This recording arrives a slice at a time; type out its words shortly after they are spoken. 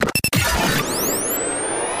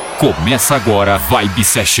Começa agora Vibe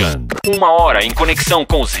Session. Uma hora em conexão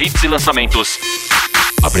com os hits e lançamentos.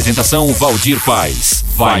 Apresentação Valdir Paes.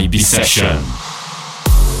 Vibe Session.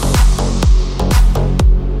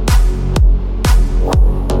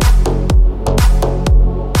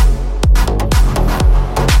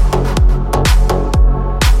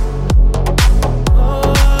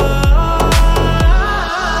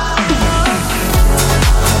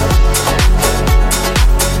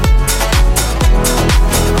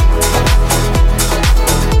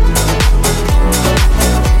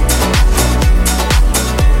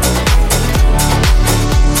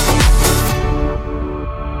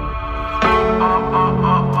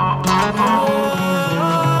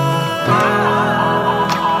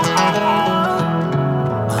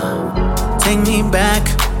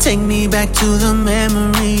 Take me back to the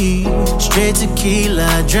memory. Straight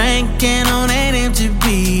tequila, drinking on an empty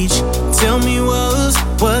beach. Tell me,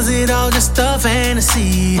 was it all just a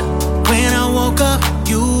fantasy? When I woke up,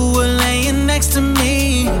 you were laying next to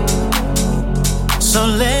me. So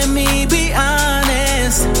let me be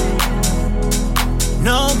honest,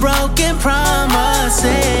 no broken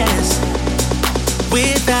promises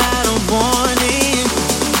without a warning.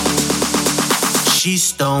 She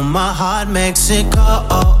stole my heart, Mexico,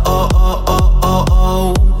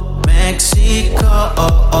 Mexico,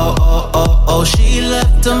 she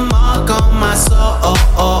left a mark on my soul.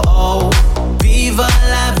 Viva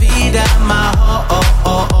la vida, my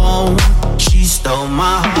home. She stole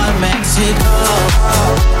my heart, Mexico,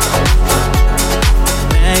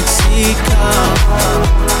 Mexico,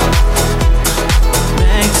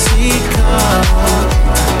 Mexico.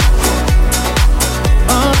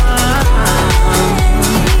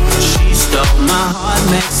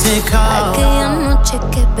 Aquella noche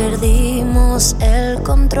que perdimos el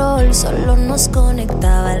control, solo nos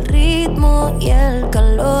conectaba el ritmo y el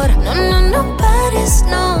calor. No pares,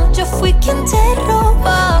 no, yo fui quien te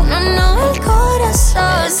robó. No, el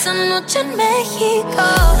corazón. Esa noche en México.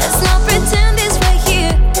 Let's not pretend it's right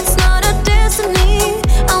here, it's not a destiny.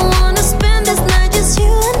 I wanna spend this night just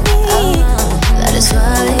you and me. Dale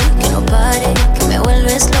suave, que no pare, que me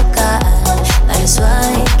vuelves loca. Dale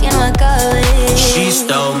suave, que no acabe. She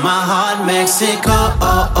stole my heart, Mexico,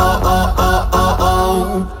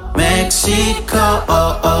 Mexico,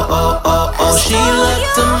 she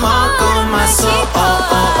left a mark on my soul.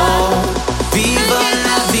 Viva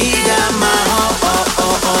la vida, my home.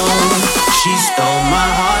 She stole my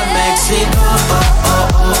heart, Mexico,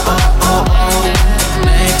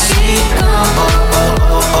 Mexico,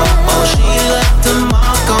 she left a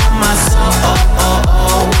mark on my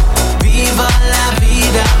soul. Viva la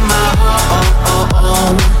vida, my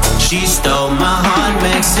home. She stole my heart,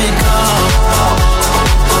 Mexico,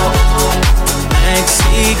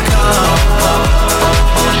 Mexico,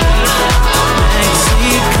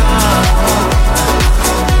 Mexico.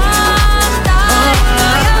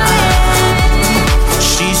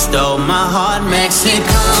 She stole my heart,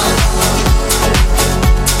 Mexico.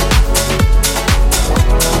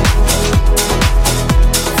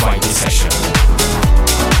 Vibe Session.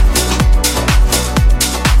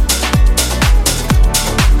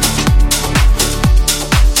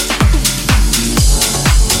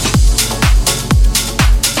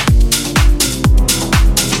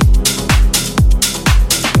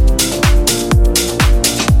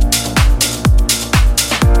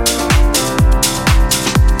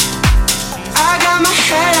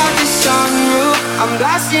 I'm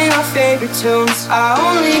blasting our favorite tunes. I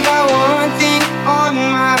only got one thing on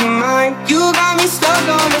my mind. You got me stuck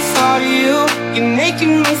on the thought of you. You're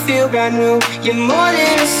making me feel brand new. You're more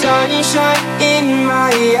than a sunshine in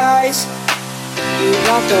my eyes. You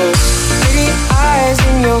got those pretty eyes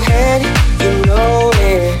in your head, you know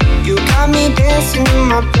it. You got me dancing in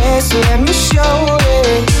my bed, so let me show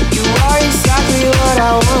it. You are exactly what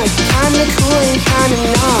I want. Kinda cool and kinda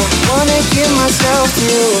not. Wanna give myself to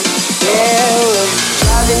you. Yeah,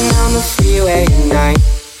 driving down the freeway at night.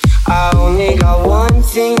 I only got one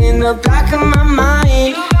thing in the back of my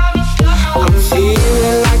mind. I'm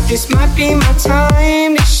feeling like this might be my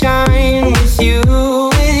time to shine with you,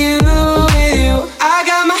 with you, with you. I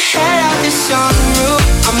got my head out the sunroof.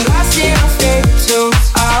 I'm blasting our favorite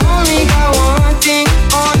tunes. I only got one thing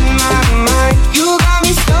on my mind. You got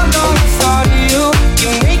me stuck on the thought of you.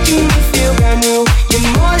 You're making me feel brand new. You're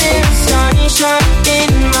more than a sunshine in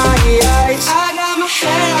my eyes. I got my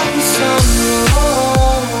head out the sunroof.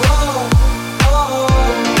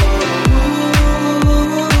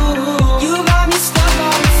 You got me stuck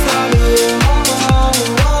on the thought of you.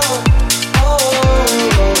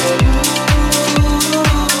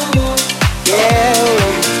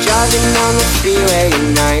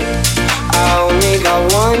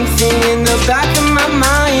 got one thing in the back of my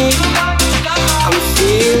mind. I'm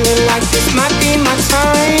feeling like this might be my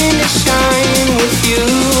time to shine with you,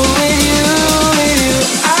 with you, with you.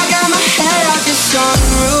 I got my head out the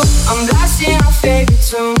sunroof, I'm blasting our favorite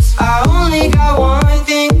tunes. I only got one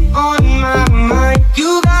thing on my mind.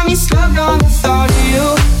 You got me stuck on the thought of you.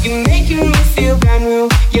 You're making me feel brand new.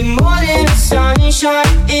 You're more than a sunshine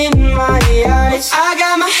in my eyes. I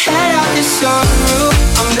got my head out the sunroof,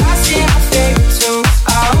 I'm blasting our favorite tunes.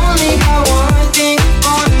 I only got one thing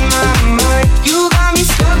on my mind. You got me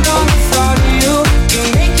stuck on the thought of you.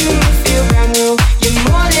 You're making me feel brand new. You're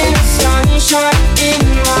more than a sunshine in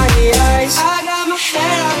my eyes. I got my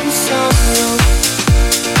head out the sunroof.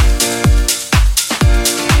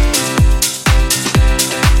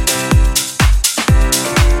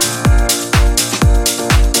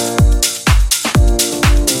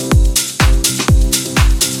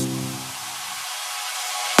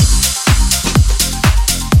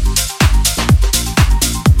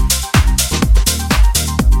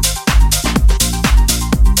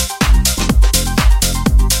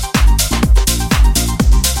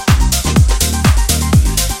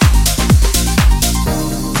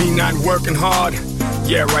 Working hard,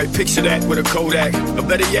 yeah right, picture that with a Kodak. Or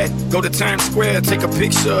better yet, go to Times Square, take a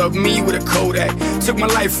picture of me with a Kodak. Took my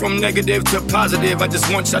life from negative to positive, I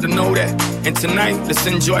just want y'all to know that. And tonight, let's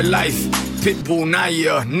enjoy life. Pitbull,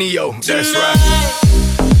 Naya, Neo, that's right.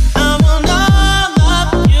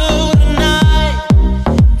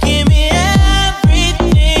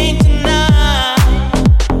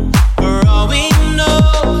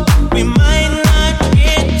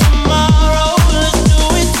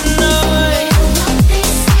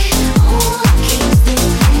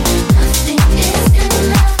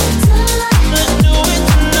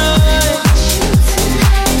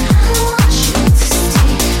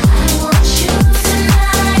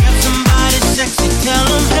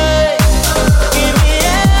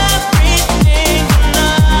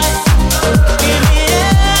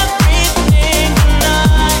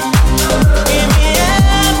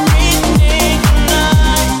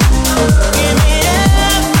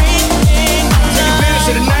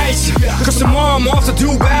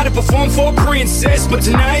 But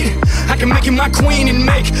tonight, I can make you my queen and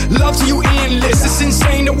make love to you endless. It's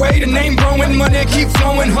insane the way the name growing, money keep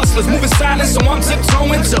flowing. Hustlers moving silent, so I'm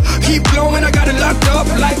tiptoeing to keep blowing. I got it locked up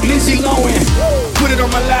like Lindsay Lohan. Put it on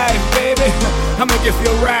my life, baby. I make it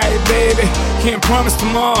feel right, baby. Can't promise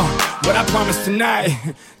tomorrow, but I promise tonight.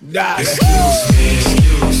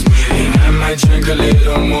 Excuse me, and I might drink a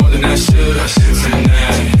little more than I should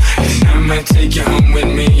tonight. And I might take you home with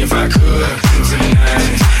me if I could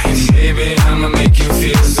tonight. And baby, I'ma make you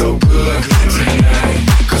feel so good tonight.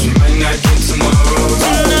 Cause we might not get tomorrow.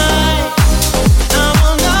 Tonight, I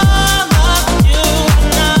will not love you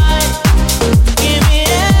tonight. Give me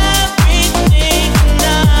everything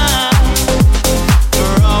tonight.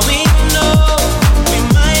 For all we know, we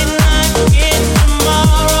might not get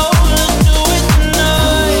tomorrow. Let's do it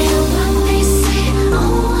tonight. They say,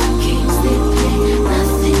 oh, I can't sleep late.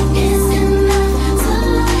 Nothing is enough to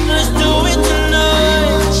love. Let's do it tonight. I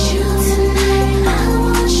want you tonight. I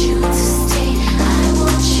want you to stay. I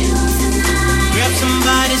want you tonight. Grab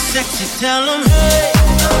somebody sexy, tell them, hey,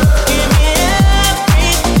 give me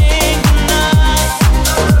everything tonight.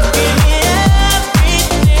 Give me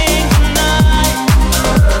everything tonight.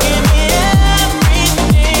 Give me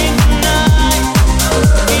everything tonight.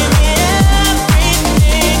 Give me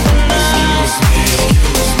everything tonight.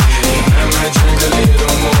 Excuse me, I might drink a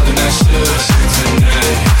little more than I should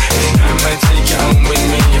tonight. And I might take you home with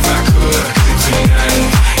me if I could tonight.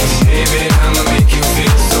 And baby, I'ma make you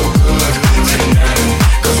feel so good tonight.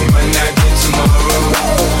 Cause we might not get tomorrow.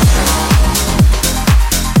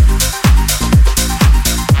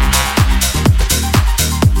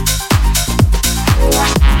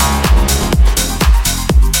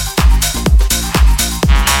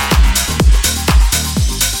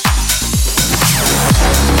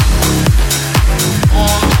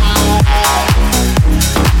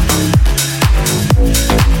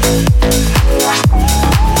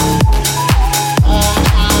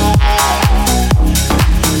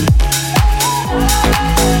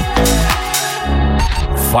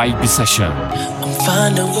 Vibe Session. I'm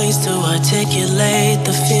finding ways to articulate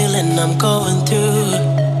the feeling I'm going through.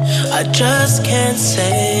 I just can't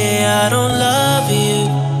say I don't love you,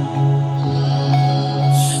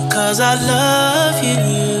 'cause I love you.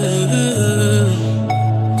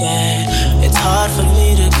 Yeah, it's hard for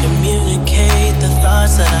me to communicate the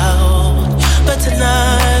thoughts that I hold, but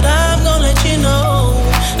tonight I'm gonna let you know.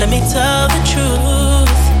 Let me tell the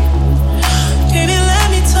truth. Baby, let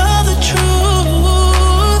me tell the truth.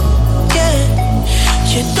 Yeah,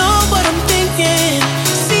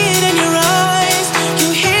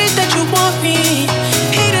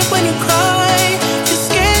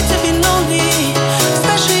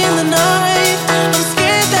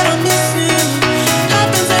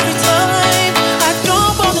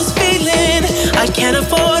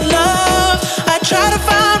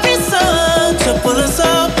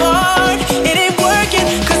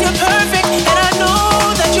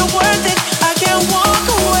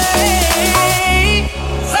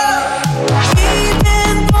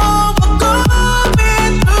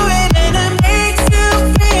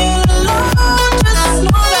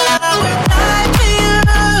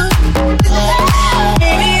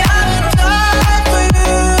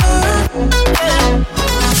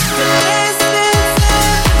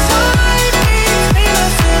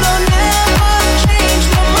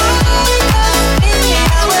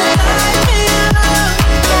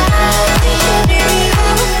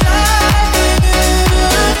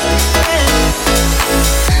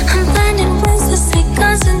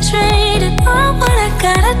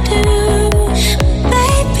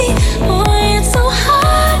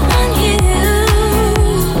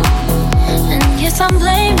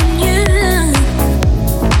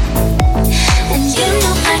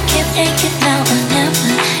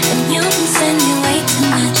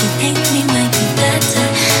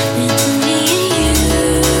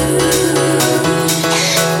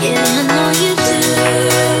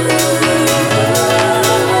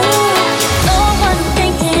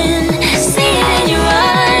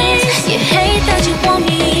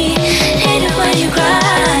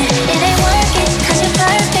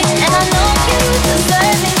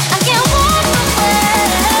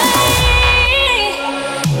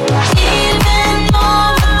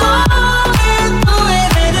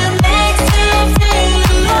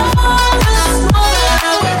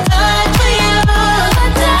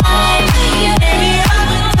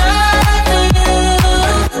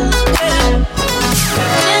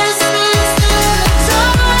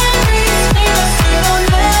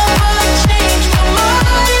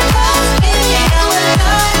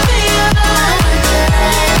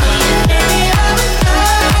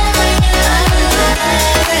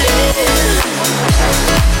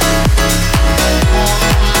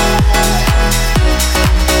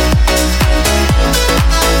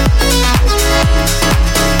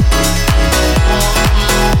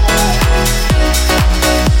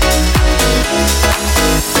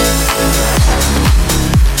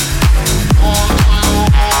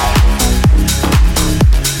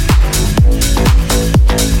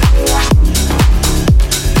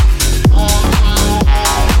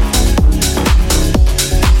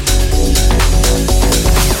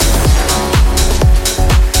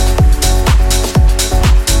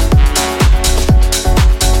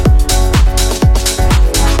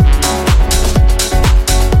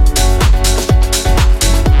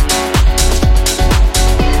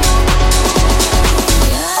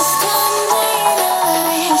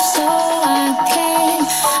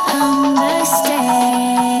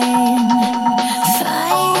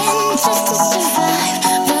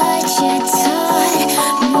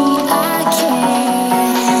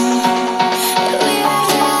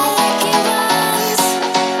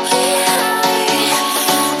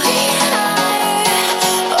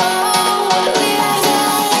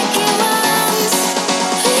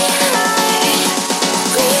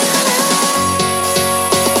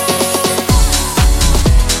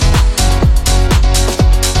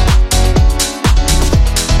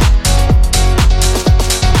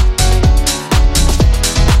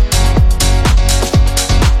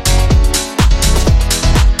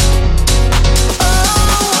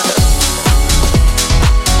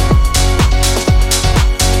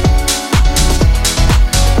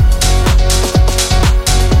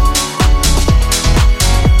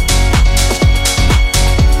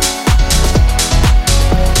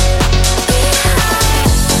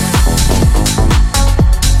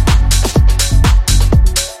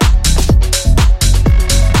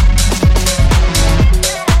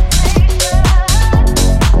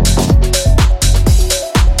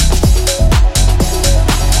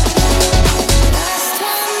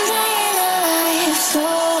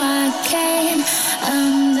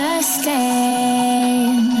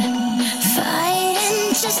 understand.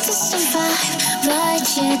 Fighting just to survive,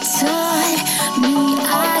 but you taught me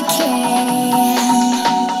I can.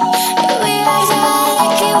 We are the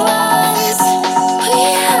lucky ones. We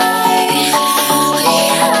are. Oh,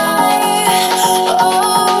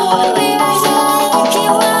 we are the lucky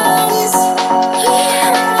ones. We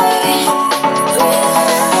are.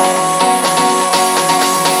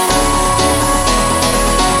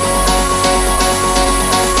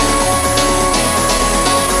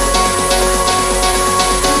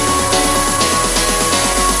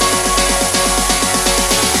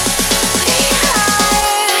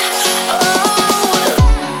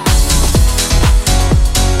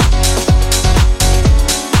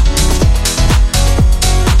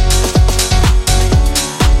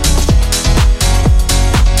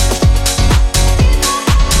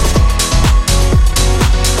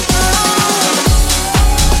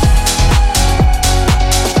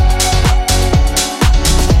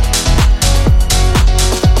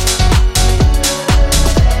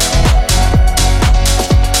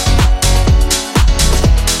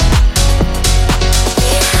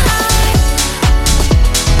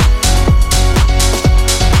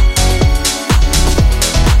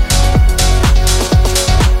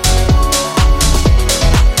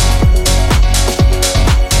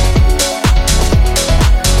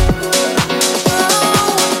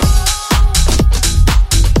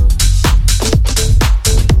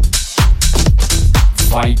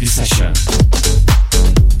 Vibe Session.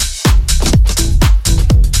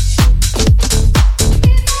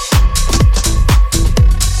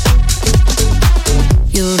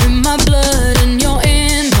 You're in my blood and you're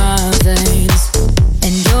in my veins,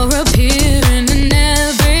 and you're appearing in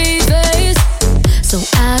every face. So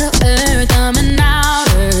out of earth, I'm in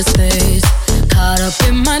outer space, caught up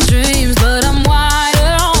in my dreams, but I'm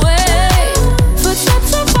wider awake.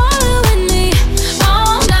 Footsteps are following me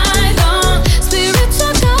all night long. Spirits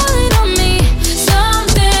are calling on me.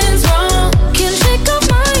 Something's wrong. Can't shake off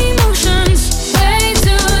my emotions. Way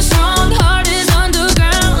too strong. Heart is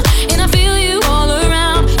underground, and I feel you all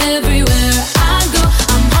around. Everywhere I go,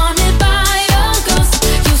 I'm haunted by your ghost.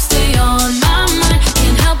 You stay on my mind.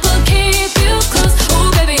 Can't help but keep you close. Oh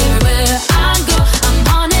baby, everywhere I go, I'm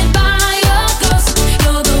haunted by your ghost.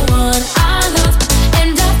 You're the one I love,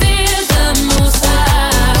 and I fear the most.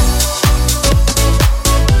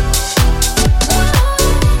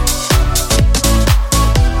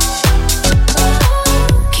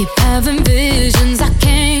 Keep having visions I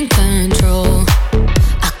can't control.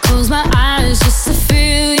 I close my eyes just to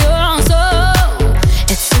feel your soul.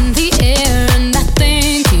 It's in the air, and I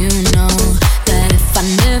think you know that if I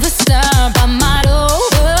never stop, I might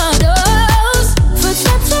overdose.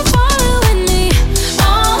 Footsteps are following me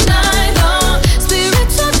all night long.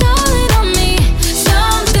 Spirits are calling on me.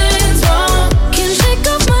 Something's wrong. Can't shake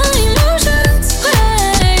off my emotions.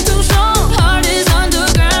 Way too strong. Heart is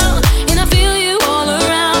underground, and I feel you all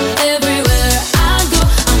around. Everywhere I go,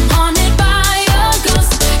 I'm haunted by your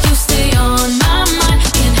ghost. You stay on my mind.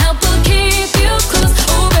 Can't help but keep you close.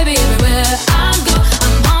 Oh baby, everywhere I go,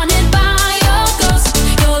 I'm haunted by your ghost.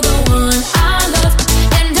 You're the one I love,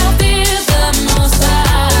 and I fear the most.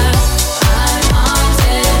 I'm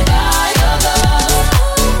haunted by your ghost.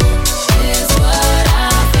 Is what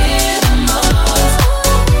I fear the most.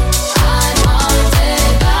 I'm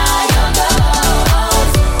haunted by your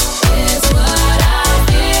ghost. Is what I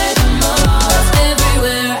fear the most.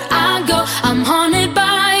 Everywhere I go, I'm haunted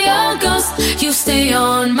by your ghost. You stay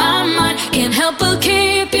on my mind. Can't help but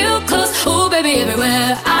keep you close. Oh baby,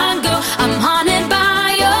 everywhere I go, I'm haunted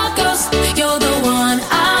by your ghost. You're the one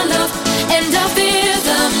I love, and I fear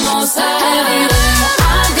the most. Everywhere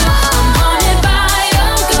I go, I'm haunted by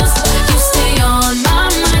your ghost. You stay on my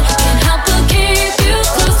mind. Can't help but keep you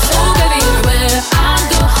close. Oh baby, everywhere I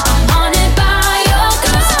go, I'm haunted by your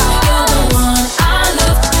ghost. You're the one I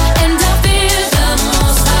love, and I fear the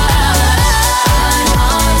most. I'm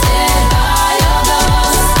haunted by your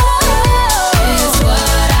ghost. Is what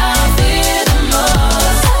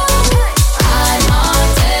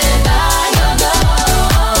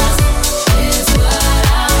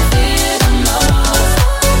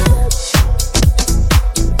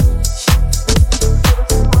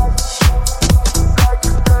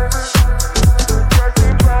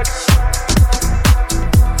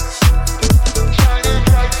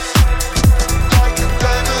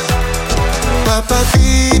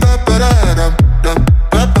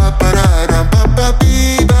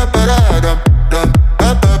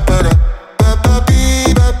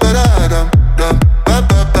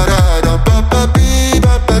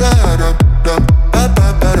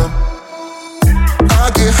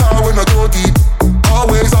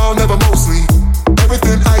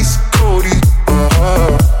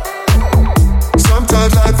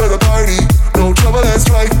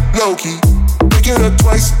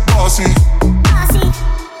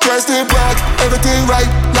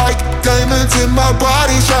Diamonds in my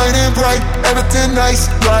body shining bright, everything nice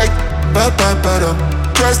like ba-ba-ba-dum.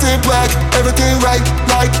 Dressed in black, everything right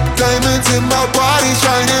like diamonds in my body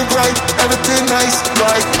shining bright, everything nice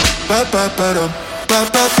like ba-ba-ba-dum.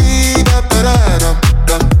 Ba-ba-bee, ba-ba-da-dum,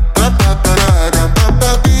 dum. Ba-ba-ba-da-dum,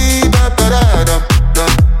 ba-ba-bee, ba-ba-da-dum,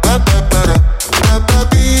 dum. Ba-ba-ba-dum,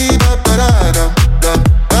 ba-ba-bee, ba-ba-da-dum, dum.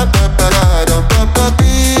 Ba-ba-ba-da-dum,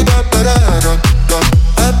 ba-ba-bee, ba-ba-da-dum, dum.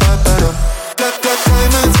 Ba-ba-ba-dum.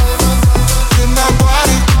 Diamonds in my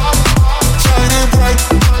body shining bright,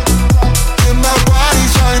 in my body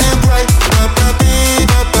shining bright. Ba-ba-bee,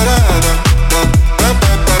 ba-ba-da-dum, dum.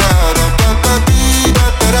 Ba-ba-ba-da-dum, ba-ba-bee,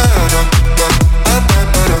 ba-ba-da-dum, dum.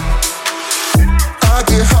 Ba-ba-ba-dum. I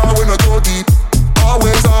get high when I go deep,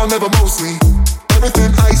 always all, never mostly.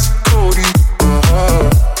 Everything ice, Cody.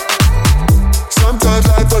 Sometimes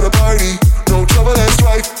life for the party, no trouble and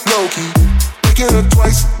strife, low key. Pick it up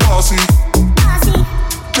twice, bossy.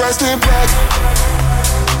 Dressed in black,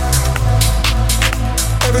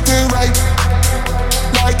 everything right,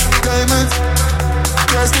 like diamonds.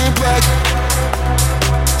 Dressed in black,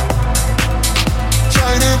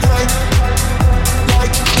 shining bright,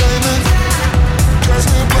 like diamonds. Dressed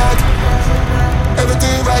in black,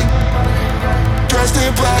 everything right. Dressed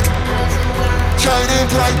in black, shining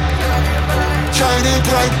bright, shining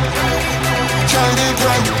bright, shining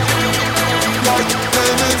bright, like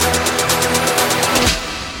diamonds.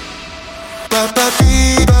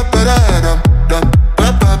 Ba-ba-bee, ba-ba-da-dum, dum.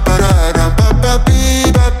 Ba-ba-ba-da-dum,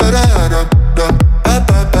 ba-ba-bee, ba-ba-da-dum, dum.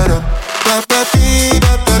 Ba-ba-ba-dum, ba-ba-bee,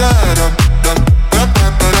 ba-ba-da-dum, dum.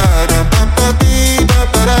 Ba-ba-ba-da-dum, ba-ba-bee,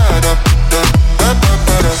 ba-ba-da-dum, dum.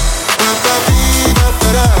 Ba-ba-ba-dum, ba-ba-bee,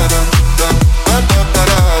 ba-ba-da-dum, dum.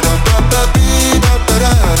 Ba-ba-ba-da-dum, ba-ba-bee,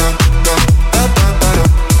 ba-ba-da-dum, dum. Ba-ba-ba-dum,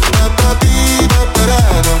 ba-ba-bee,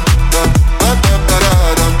 ba-ba-da-dum, dum.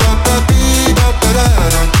 Ba-ba-ba-da-dum, ba-ba-bee,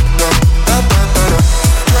 ba-ba-da-dum, dum.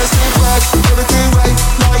 Dressed in black, everything right,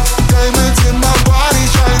 like diamonds in my body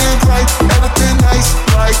shining bright, everything nice,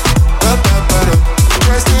 like ba-ba-ba-dum.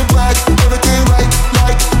 Dressed in black, everything right,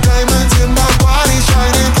 like diamonds in my body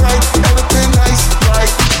shining bright, everything nice,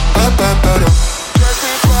 like ba-ba-ba-dum. Dressed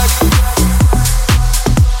in black,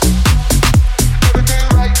 everything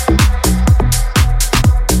right.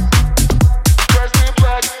 Dressed in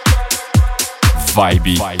black.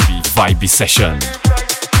 Vibe Session.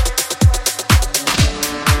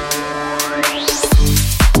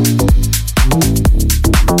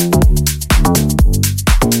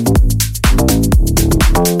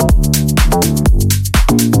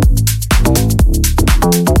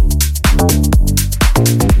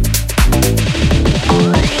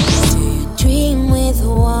 Dream with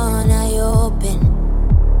one eye open.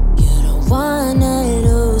 You don't wanna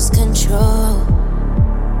lose control.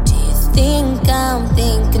 Do you think I'm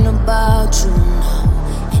thinking about you now?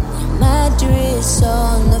 And your mattress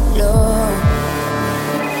on the floor.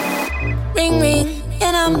 Ring ring,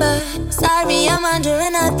 your number. Sorry, I'm under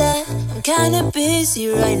another. I'm kinda busy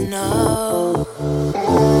right now.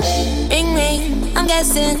 Ring ring, I'm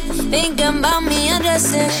guessing. Thinking about me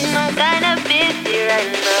undressing. I'm kinda busy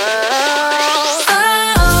right now.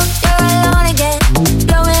 Oh, you're alone again.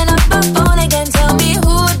 Blowing up my phone again. Tell me,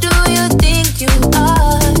 who do you think you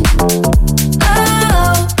are?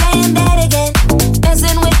 Oh, playing that again.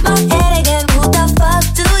 Messing with my head again. Who the fuck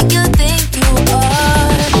do you think you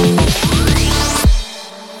are?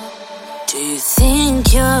 Do you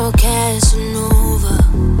think you're Casanova?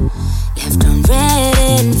 Left on red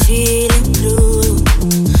and feeling blue.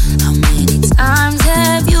 How many times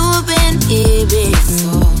have you been here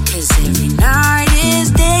before? 'Cause every night is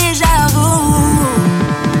deja vu.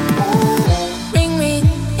 Ring ring,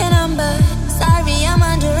 your number. Sorry, I'm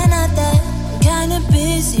under another. I'm kinda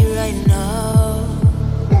busy right now.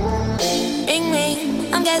 Ring ring,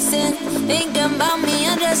 I'm guessing. Thinking about me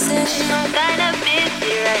undressing. I'm kinda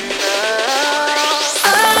busy right now.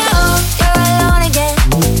 Oh, you're alone again.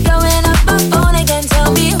 Blowing up my phone again. Tell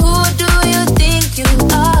me, who do you think you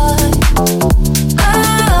are?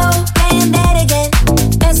 Oh, playing that again.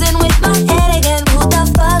 Messing with my head again. Who the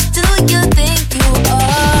fuck do you think you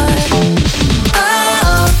are?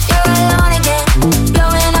 Oh, you're alone again.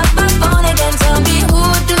 Blowing up my phone again. Tell me, who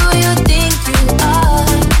do you think you are?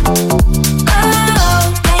 Oh,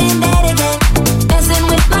 playing that again. Messing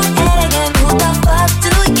with my head again. Who the fuck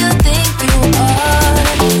do you think you are?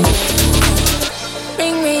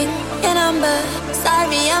 Ring ring, your number.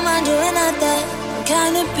 Sorry, I'm under another. I'm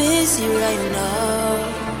kinda busy right now.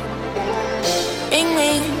 Ring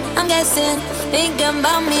ring, I'm guessing. Thinking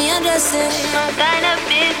about me undressing. I'm kinda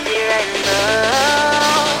busy right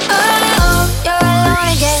now. Oh, you're alone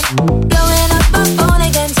again. Blowing up my phone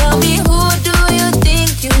again. Tell me, who do you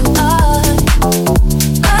think you are?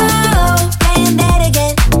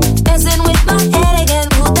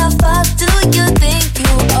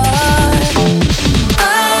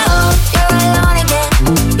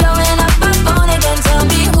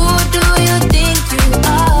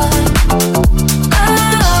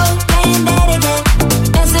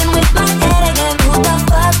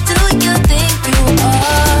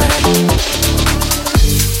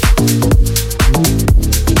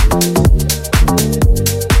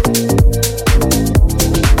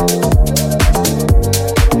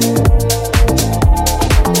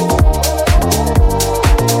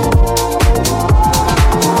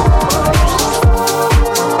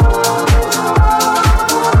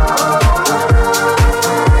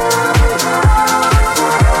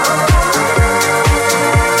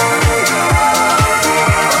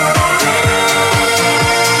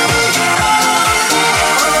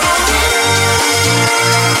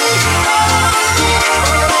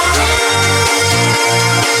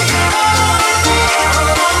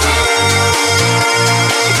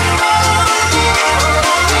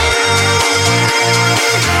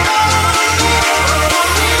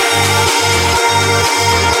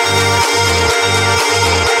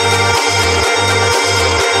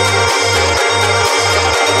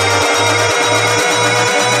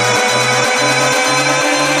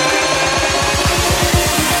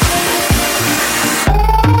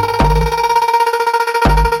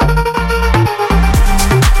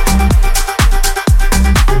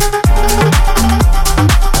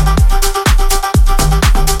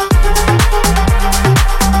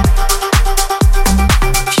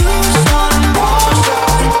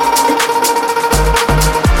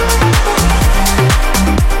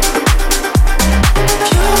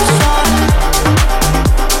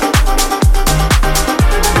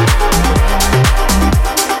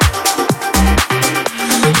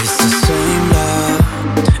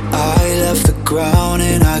 ground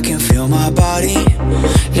and I can feel my body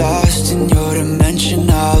lost in your dimension.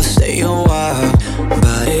 I'll stay a while,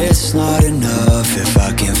 but it's not enough if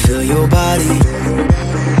I can feel your body.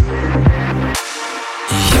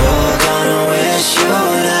 You're gonna wish you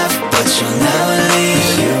left, but you'll never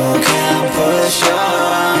leave. You can't push your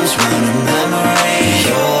arms around a memory.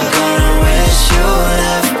 You're gonna wish you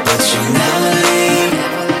left, but you'll never leave.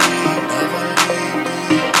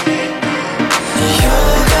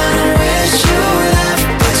 You're gonna wish you left,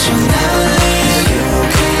 but you'll never leave. You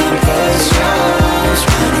can't push your arms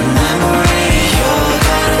around a memory. You're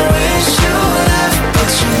gonna wish you left, but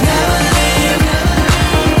you'll never leave.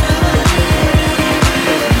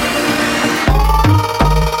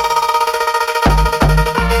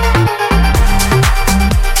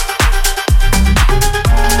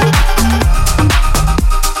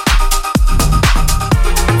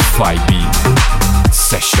 Vibe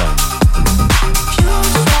Session.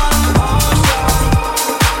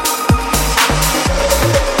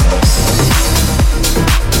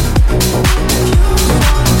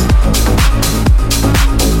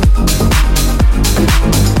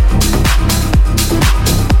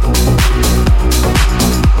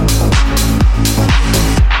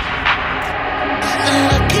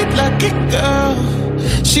 Lucky girl,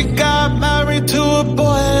 she got married to a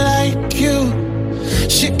boy like you.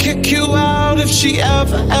 She'd kick you out if she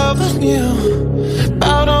ever knew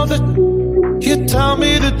about all that you tell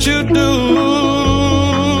me that you do.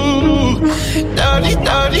 Dirty,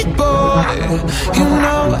 dirty boy, you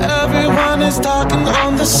know everyone is talking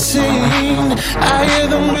on the scene. I hear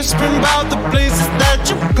them whispering about the places that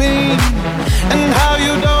you've been and how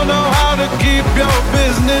you don't know how to keep your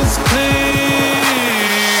business clean.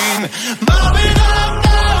 Mommy, don't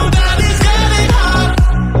know that he's getting hot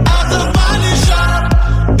at the body shop.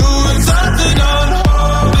 Something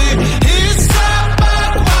unholy. He's sat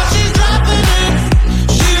back while she's dropping it.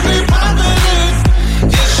 She be popping it.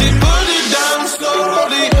 Yeah, she put it down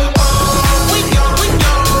slowly. Oh, we go.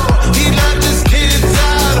 He left his kids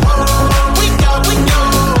at home. We go.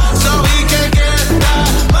 So he can get that.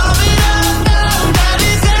 Mommy, don't know that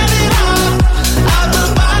he's getting hot at the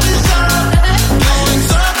body shop. Doing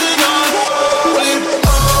something unholy.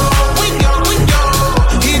 Oh, we go.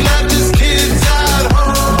 He left his kids at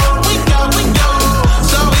home.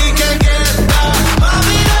 So he can get that.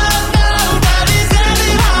 Mommy don't know that he's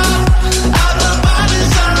getting hot at the body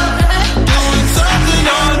shop, doing something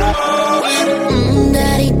unholy.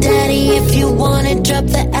 Daddy, if you wanna drop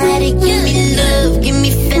the attic, give me love, give me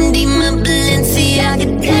Fendi, my Balenciaga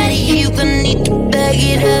daddy. You gon' need to bag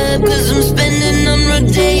it up, cause I'm spending on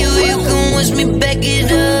Rodeo. You can watch me back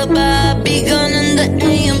it up, I'll be gone in the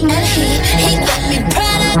AM. And he got me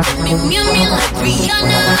Prada, got me Miu Miu like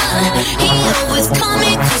Rihanna. He always call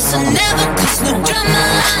me cause I never cause no drama.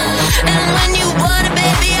 And when you want it,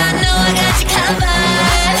 baby, I know I got you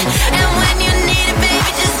covered. And when you need it,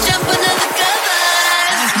 baby, just jump under the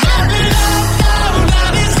covers. Mommy don't know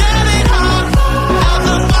that he's getting hot at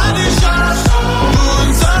the body shop,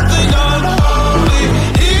 doing something unholy.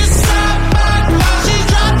 He's sat back while she's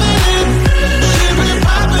dropping it. She be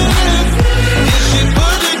popping it. Yeah, she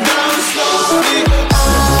put it down slowly. Oh,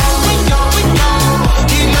 we go.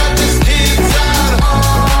 He left his kids at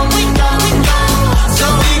home. We go. So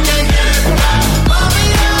he can get that. Mommy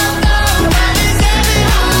don't know that he's getting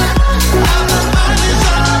hot at the body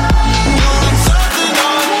shop, doing something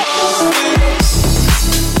unholy.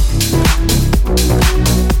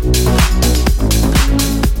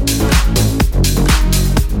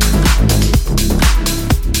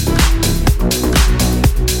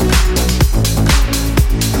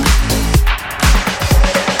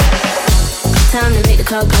 Time to make the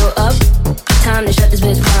club go up. Time to shut this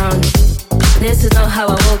bitch down. This is not how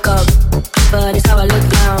I woke up, but it's how I look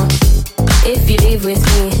now. If you leave with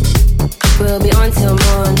me, we'll be on till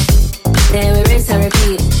morn. Then we rinse and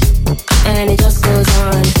repeat, and it just goes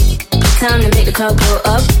on. Time to make the club go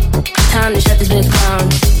up. Time to shut this bitch down.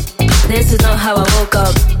 This is not how I woke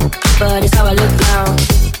up, but it's how I look now.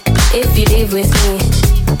 If you leave with me,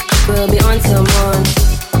 we'll be on till morn.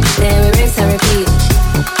 Then we rinse and repeat,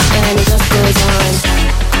 and it just goes on.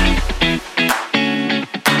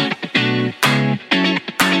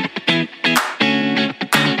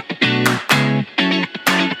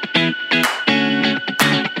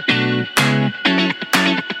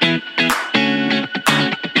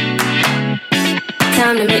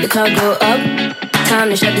 Time to make the club go up. Time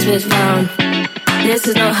to shut this bitch down. This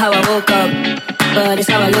is not how I woke up, but it's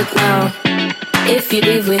how I look now. If you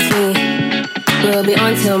leave with me, we'll be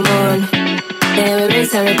on till morn. Then we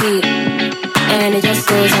rinse and repeat, and it just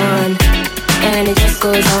goes on, and it just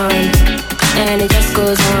goes on, and it just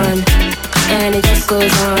goes on, and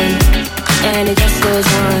goes on, and it just goes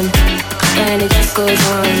on, and it just goes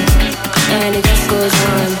on, and it just goes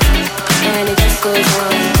on, and it just goes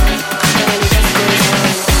on, and it just goes on.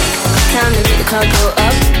 Time to make the club go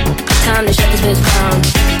up, time to shut this bitch down.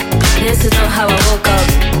 This is not how I woke up,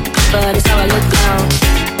 but it's how I look now.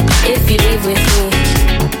 If you leave with me,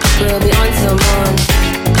 we'll be on till morn.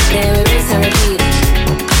 Then we rinse and repeat,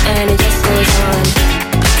 and it just goes on.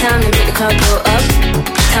 Time to make the club go up,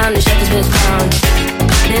 time to shut this bitch down.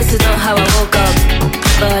 This is not how I woke up,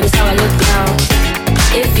 but it's how I look now.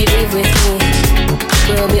 If you leave with me,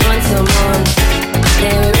 we'll be on till morn.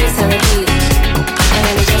 Then we rinse and repeat,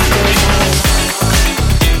 and it just goes on.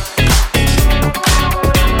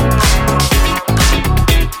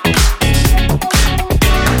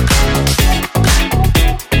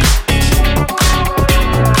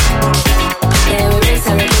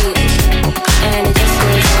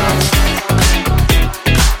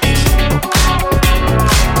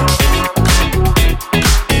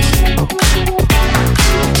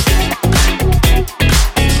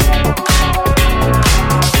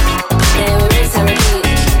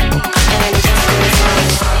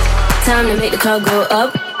 Time to make the club go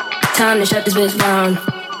up, time to shut this bitch down.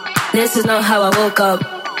 This is not how I woke up,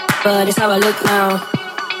 but it's how I look now.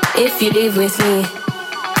 If you leave with me,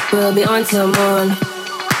 we'll be on till morn.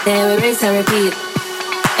 Then we rinse and repeat,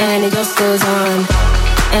 and it just goes on,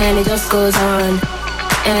 and it just goes on,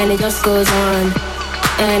 and it just goes on,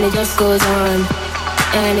 and it just goes on,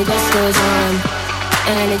 and it just goes on,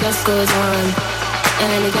 and it just goes on,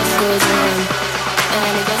 and it just goes on,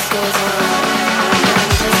 and it just goes on.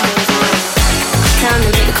 Time to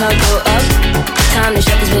make the club go up, time to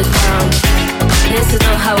shut this bitch down. This is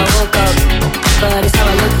not how I woke up, but it's how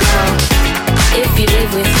I look now. If you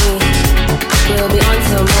leave with me, we'll be on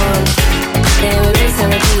till morn. Then we rinse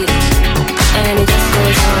and repeat, and it just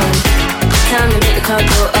goes on. Time to make the club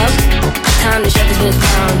go up, time to shut this bitch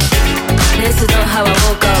down. This is not how I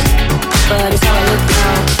woke up, but it's how I look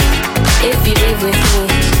now. If you leave with me,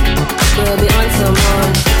 we'll be on till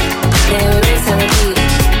morn. Then we rinse and repeat,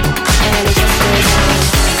 and it just goes on,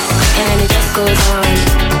 and it just goes on,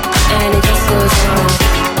 and it just goes on,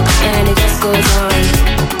 and it just goes on,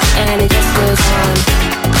 and it just goes on,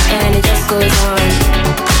 and it just goes on,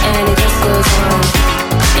 and it just goes on,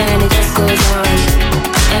 and it just goes on,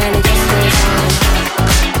 and it just goes on.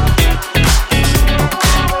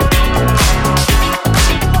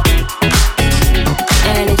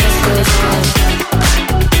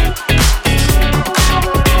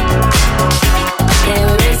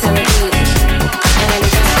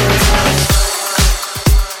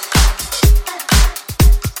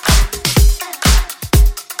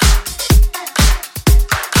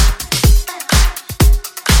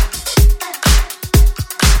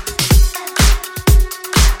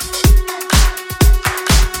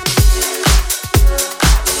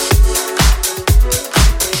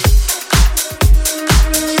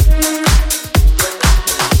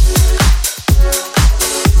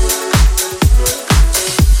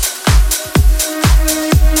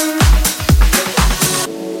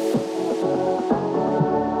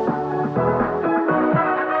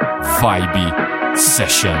 Vibe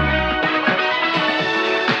Session.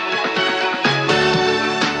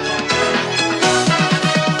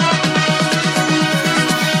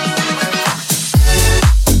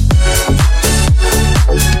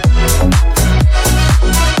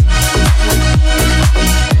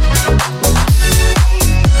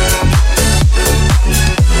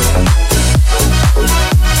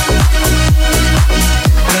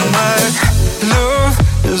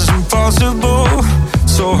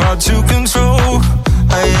 To control,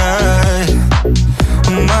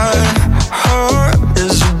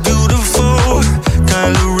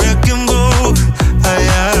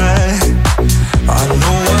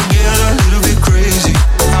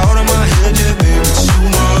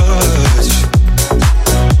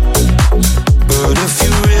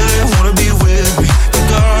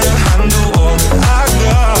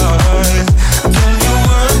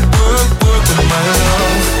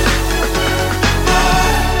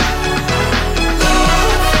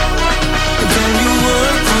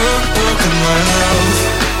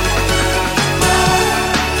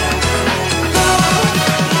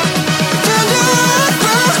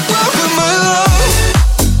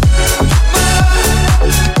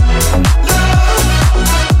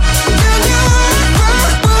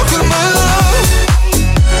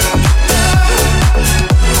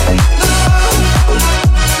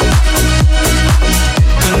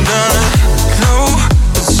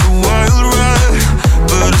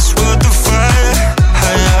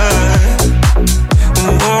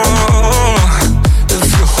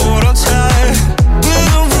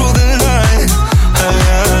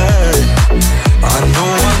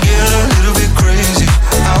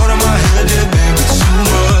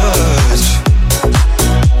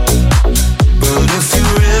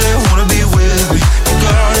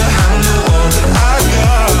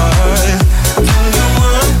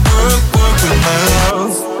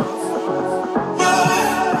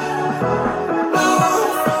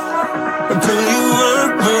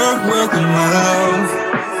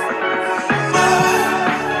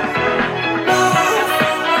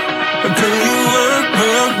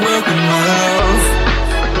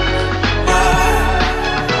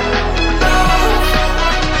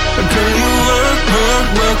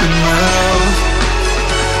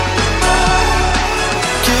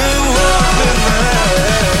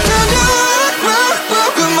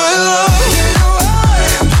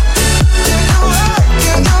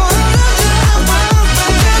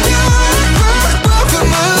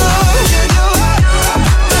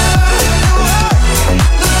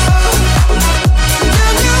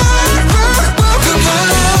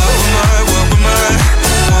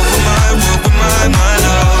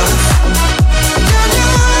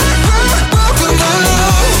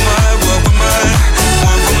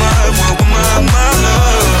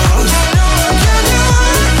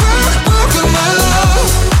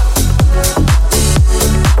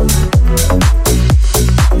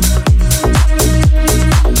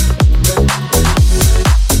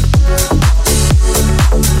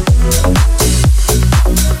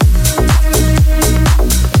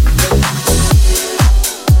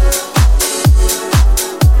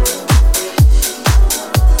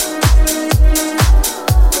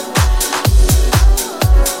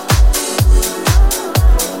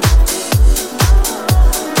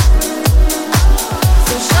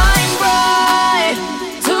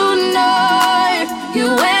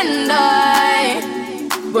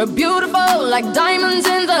 like diamonds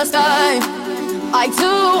in the sky. Eye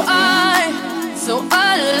to eye, so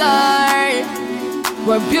alive.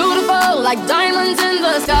 We're beautiful like diamonds in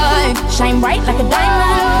the sky. Shine bright like a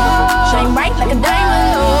diamond. Shine bright like a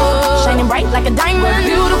diamond. Oh, shining bright like a diamond. We're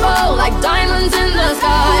beautiful like diamonds in the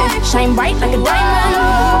sky. Shine bright like a diamond.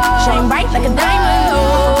 Shine bright like a diamond.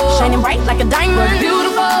 Oh, shining bright like a diamond. We're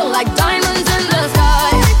beautiful like diamonds in the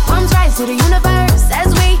sky. Palms rise to the universe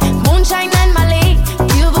as we moonshine and Malou.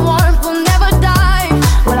 Feel the warmth, we'll never die.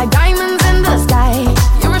 We're like diamonds in the sky.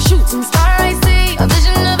 You're a shooting star, I see. A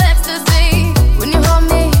vision of ecstasy. When you hold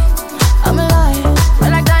me, I'm alive.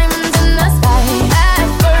 We're like diamonds in the sky. At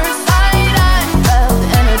first sight, I felt the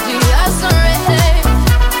energy of serenity.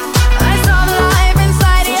 I saw the life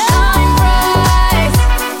inside you. Shine bright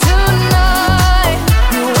tonight,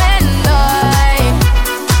 you and I.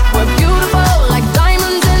 We're beautiful like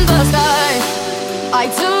diamonds in the sky. Eye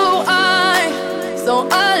to eye, so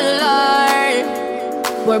alive.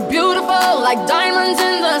 We're beautiful like diamonds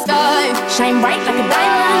in the sky. Shine bright like a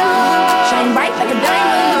diamond. Shine bright like a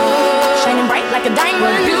diamond. Oh, shining bright like a diamond.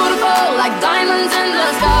 We're beautiful like diamonds in the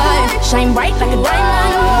sky. Shine bright like a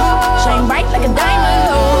diamond. Shine bright like a diamond.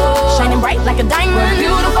 Oh, shining bright like a diamond. We're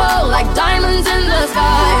beautiful like diamonds in the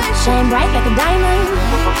sky. Shine bright like a diamond.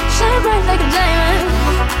 Shine bright like a diamond.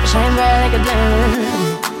 Shine bright like a diamond.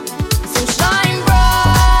 So shine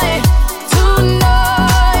bright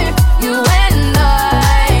tonight, you and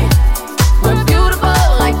I. We're beautiful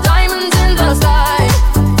like diamonds in the sky.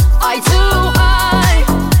 Eye to eye,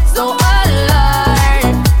 so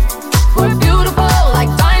alive. We're beautiful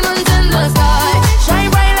like diamonds in the sky. Shine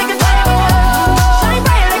bright like a diamond. Shine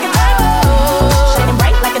bright like a diamond. Shining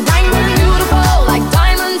bright like a diamond. We're beautiful like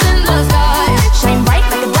diamonds in the sky. Shine bright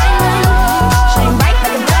like a diamond. Shine bright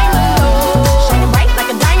like a diamond. Shining bright like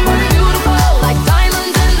a diamond. We're beautiful like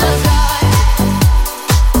diamonds in the sky.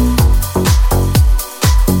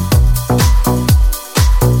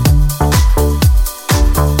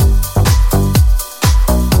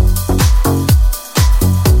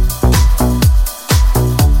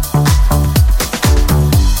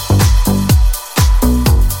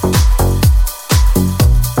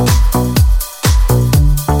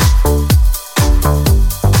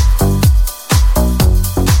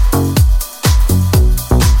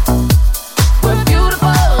 We're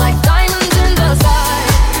beautiful like diamonds in the sky.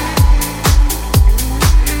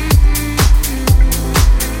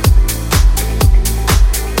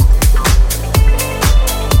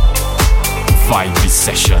 Vibe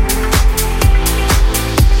Session.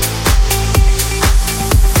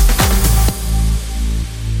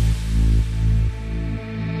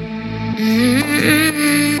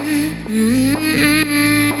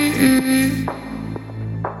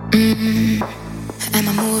 Am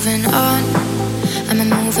I moving on? Am I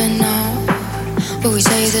moving now? Will we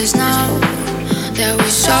say this now? That we're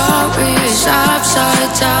sorry is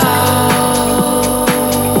upside down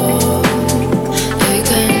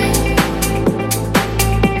again.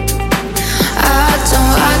 I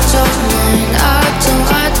don't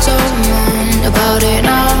mind about it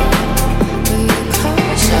now.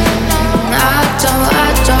 I don't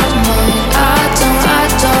mind about it now. I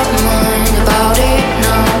don't mind about it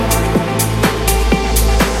now.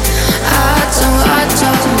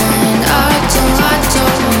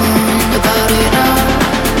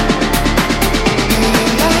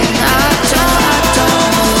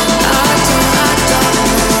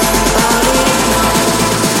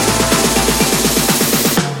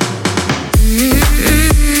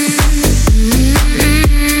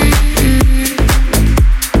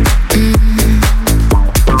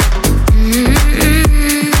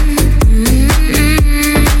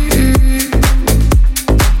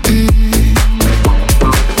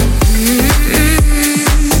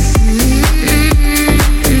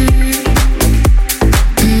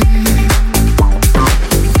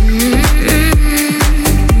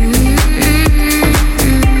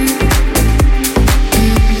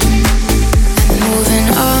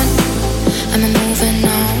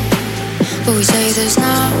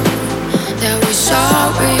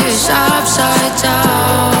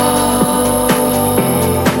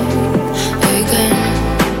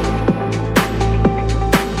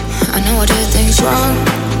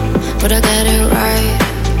 but I got it right.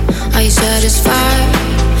 Are you satisfied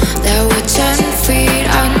that we're 10 feet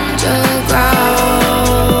underground?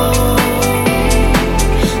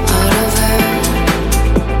 Out of air.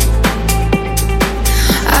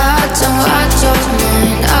 I don't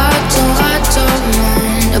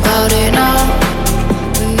mind about it now.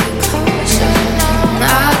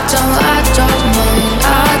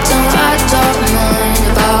 I don't mind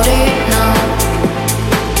about it now.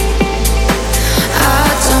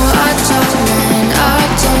 I don't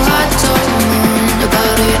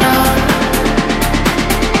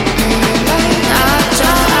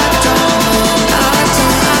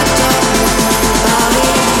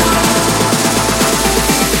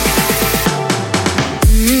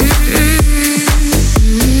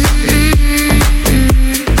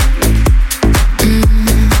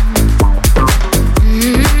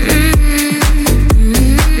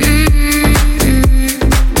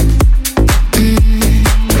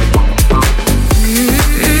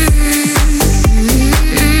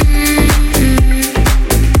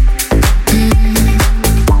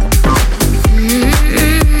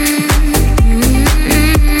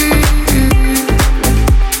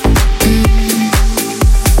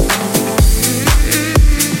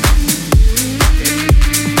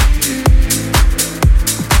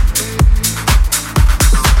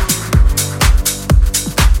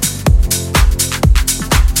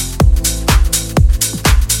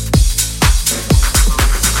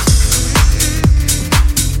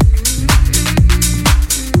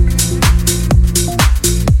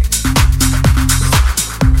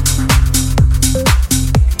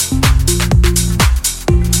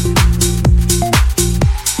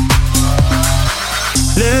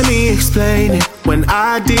explain it. When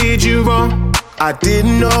I did you wrong, I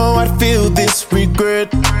didn't know I'd feel this regret.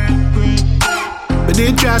 But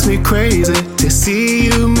it drives me crazy to see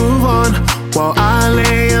you move on while I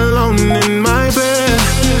lay alone in my bed.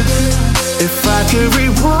 If I could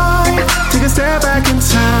rewind, take a step back in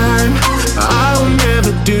time, I will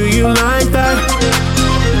never do you like that.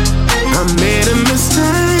 I made a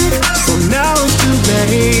mistake, so now it's too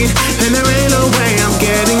late, and there ain't no way I'm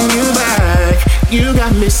getting you back. You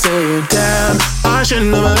got me saying, damn, I should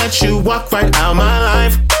never let you walk right out my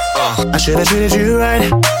life. I should've treated you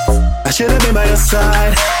right, I should've been by your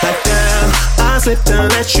side. Like damn, I slipped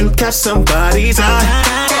and let you catch somebody's eye.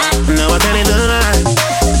 Now I can't even lie,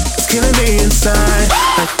 it's killing me inside.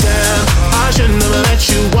 Like damn, I should never let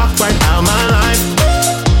you walk right out my life.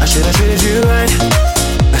 I should've treated you right,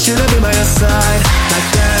 I should've been by your side. Like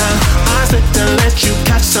damn, I slipped and let you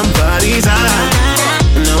catch somebody's eye.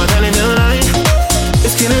 Now I can't even lie,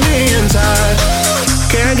 it's killing me inside.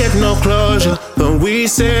 Can't get no closure when we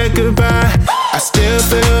said goodbye. I still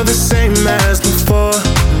feel the same as before.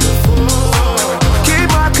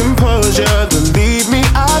 Keep my composure, believe me,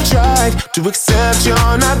 I've tried to accept you're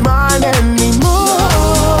not mine anymore.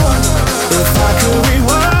 If I could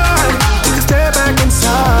rewind, take a step back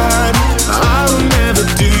inside, I will never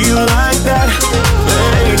do you like that.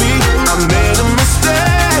 Baby, I made a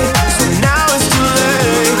mistake, so now it's too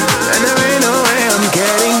late, and there ain't no way I'm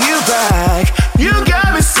getting you back. You got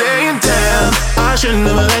me saying damn, I should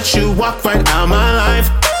never let you walk right out my life.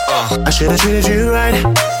 I should've treated you right,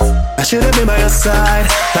 I should've been by your side.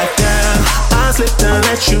 Like damn, I slipped and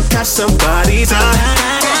let you catch somebody's eye.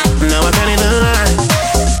 Now I can't even lie,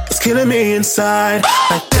 it's killing me inside.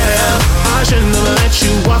 Like damn, I should never let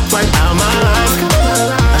you walk right out my life.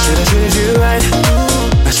 I should've treated you right,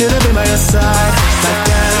 I should've been by your side. Like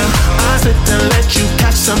damn, I slipped and let you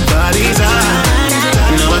catch somebody's eye.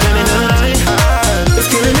 Now I can't even lie, it's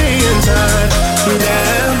killing me inside.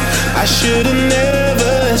 Damn, I should've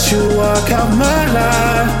never let you walk out my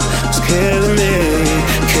life. It's killing me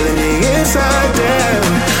inside. Damn,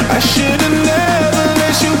 I should've never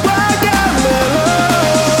let you walk out my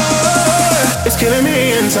life. It's killing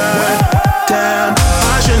me inside. Damn,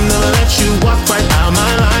 I should never let you walk right out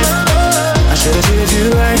my life. I should've treated you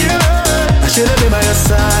right, I should've been by your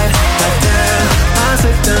side. Like damn, I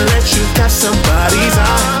slipped and let you catch somebody's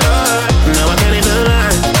eye. Now I can't even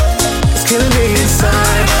lie, it's killing me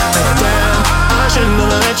inside. Like damn, I should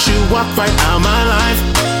never let you walk right out my life.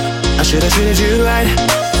 I should've treated you right,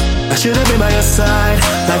 I should've been by your side.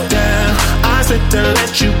 Like damn, I slipped and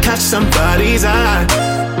let you catch somebody's eye.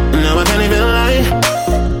 Now I can't even lie,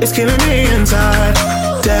 it's killing me inside.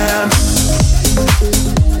 Damn.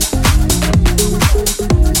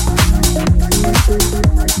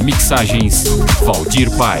 Mixagens Valdir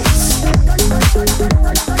Paes.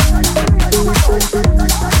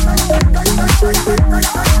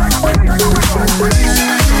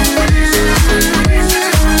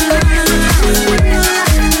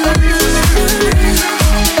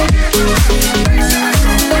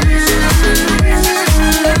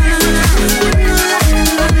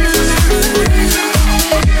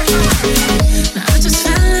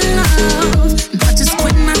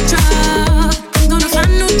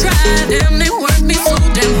 Damn, they work me so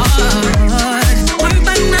damn hard. Work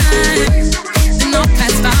by 9, then I'll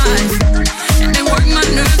pass 5, and they work my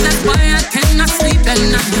nerves. That's why I cannot sleep at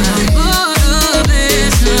night.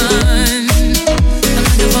 Motivation, I'm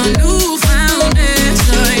looking for a new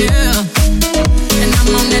foundation, yeah. And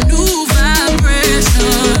I'm on that new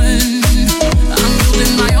vibration. I'm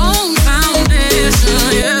building my own foundation,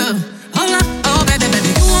 yeah. Hold up, oh baby,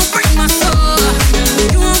 baby, you won't break my soul.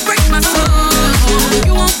 You won't break my soul.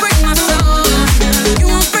 You won't break my soul. You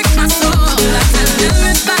won't break my soul. I tell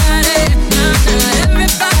everybody,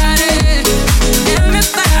 everybody.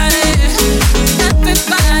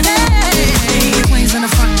 Queens in the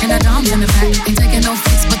front and the doms in the back. Ain't taking no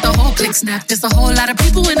fix, but the whole click snap. There's a whole lot of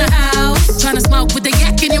people in the house trying to smoke with the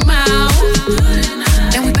yak in your mouth.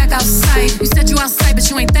 Then we back outside. You said you outside, but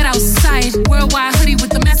you ain't that outside. Worldwide hoodie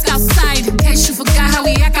with the mask outside. In case you forgot how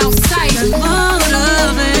we act outside.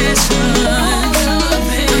 Motivation.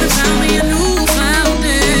 Found me a new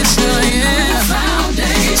foundation, yeah.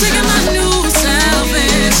 Taking my new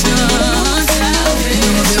salvation.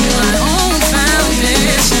 Build my own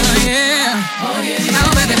foundation, yeah. Oh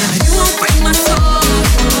baby, baby, you won't break my soul.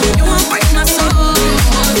 You won't break my soul.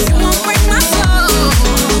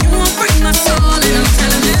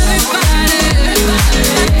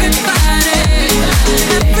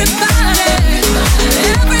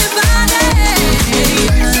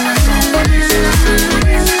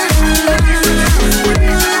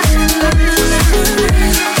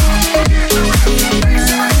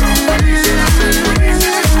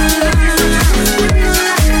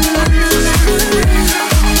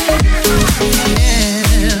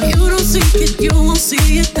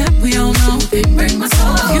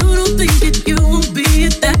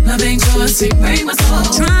 Can't break my soul.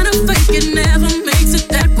 Trying to fake it never makes it,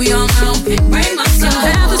 that we all know. Can't break my soul.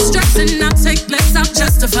 Have the stress and I'll take less, I'll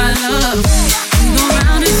justify love. We go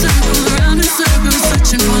round in circles,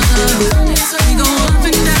 searching for love. We go up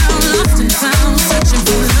and down, lost and found, searching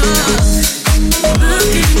for love.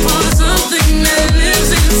 Looking for something that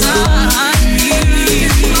lives inside me.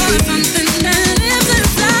 For something that lives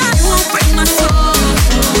inside. You won't break my soul.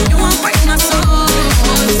 You won't break my soul.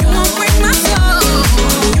 You won't break my soul.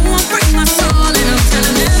 You won't break my soul. And I'm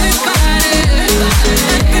telling everybody,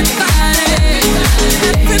 everybody,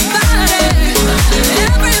 everybody,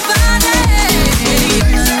 everybody.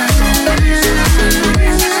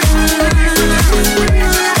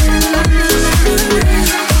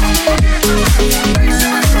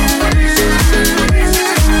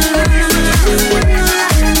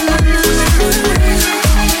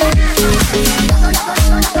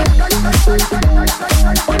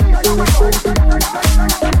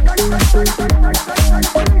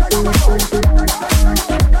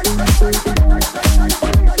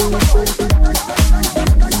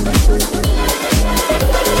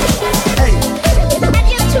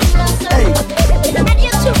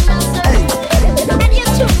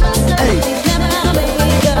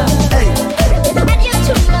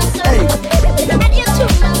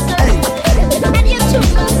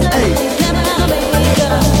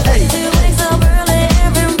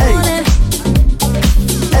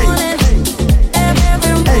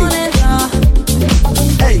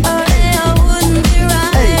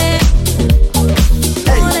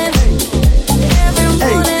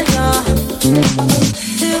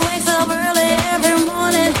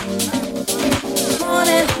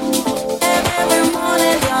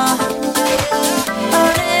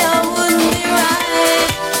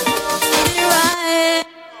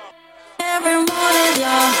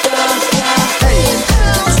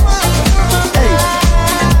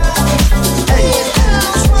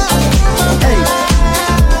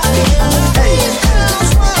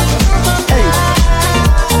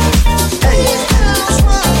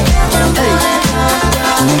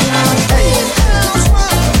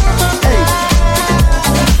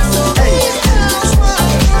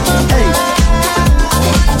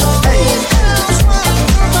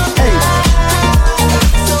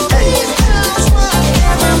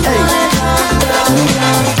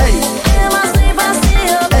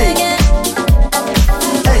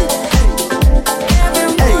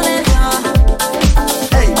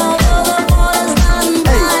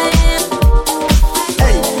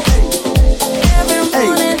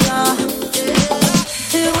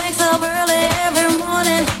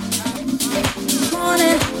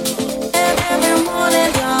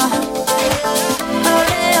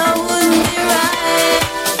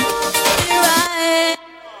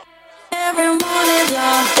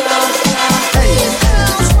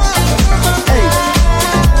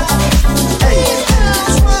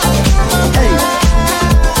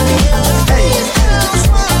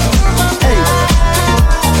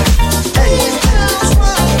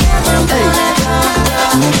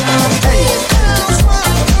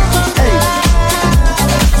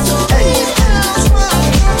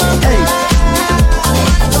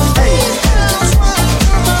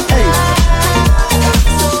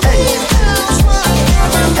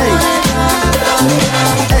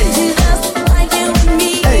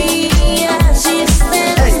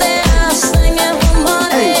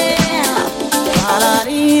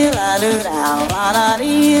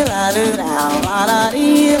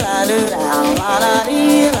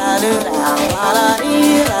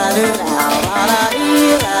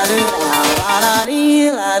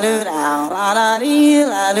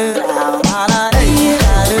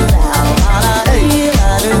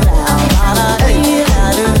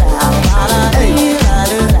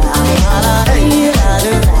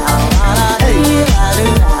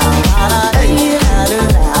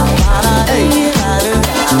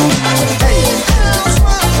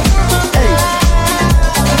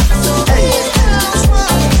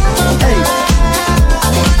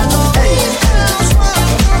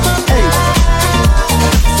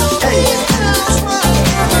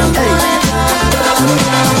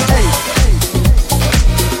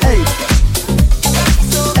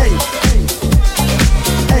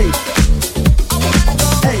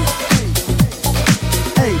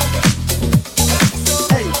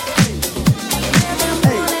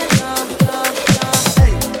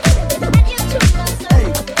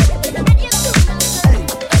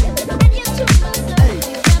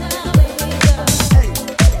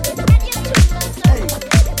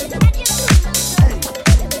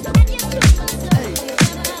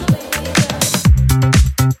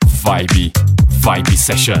 Vibe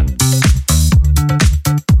Session.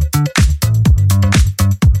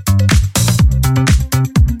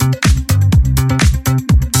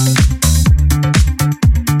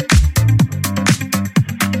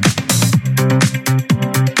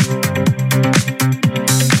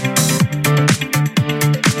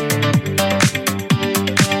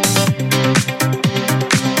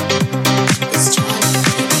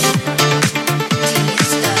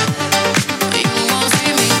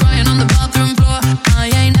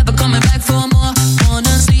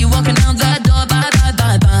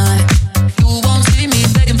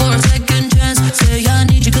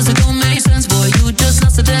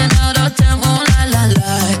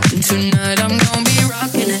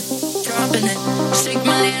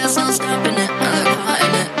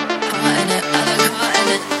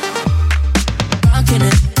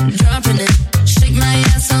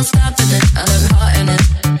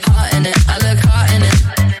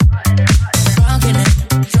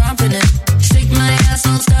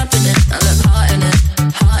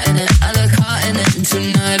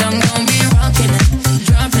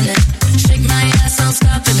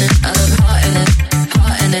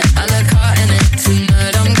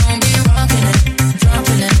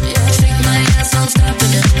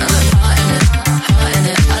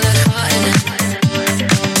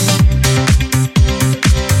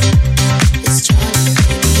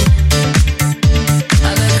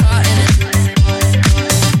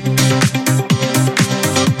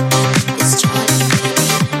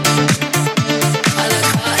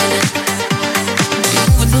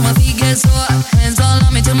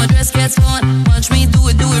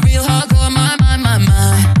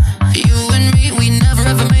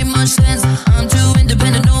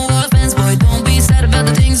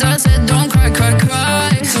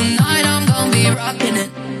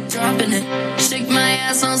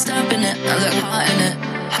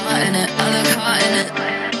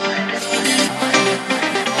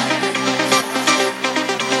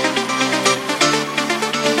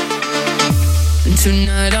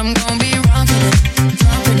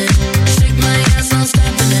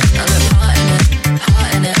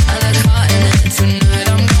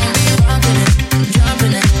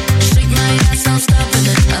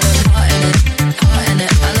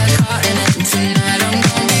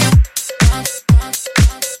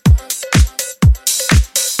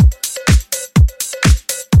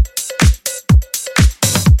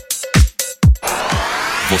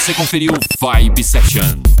 Você conferiu Vibe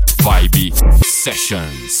Session. Vibe Session.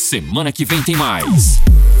 Semana que vem tem mais.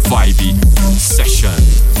 Vibe Session.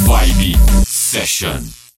 Vibe Session.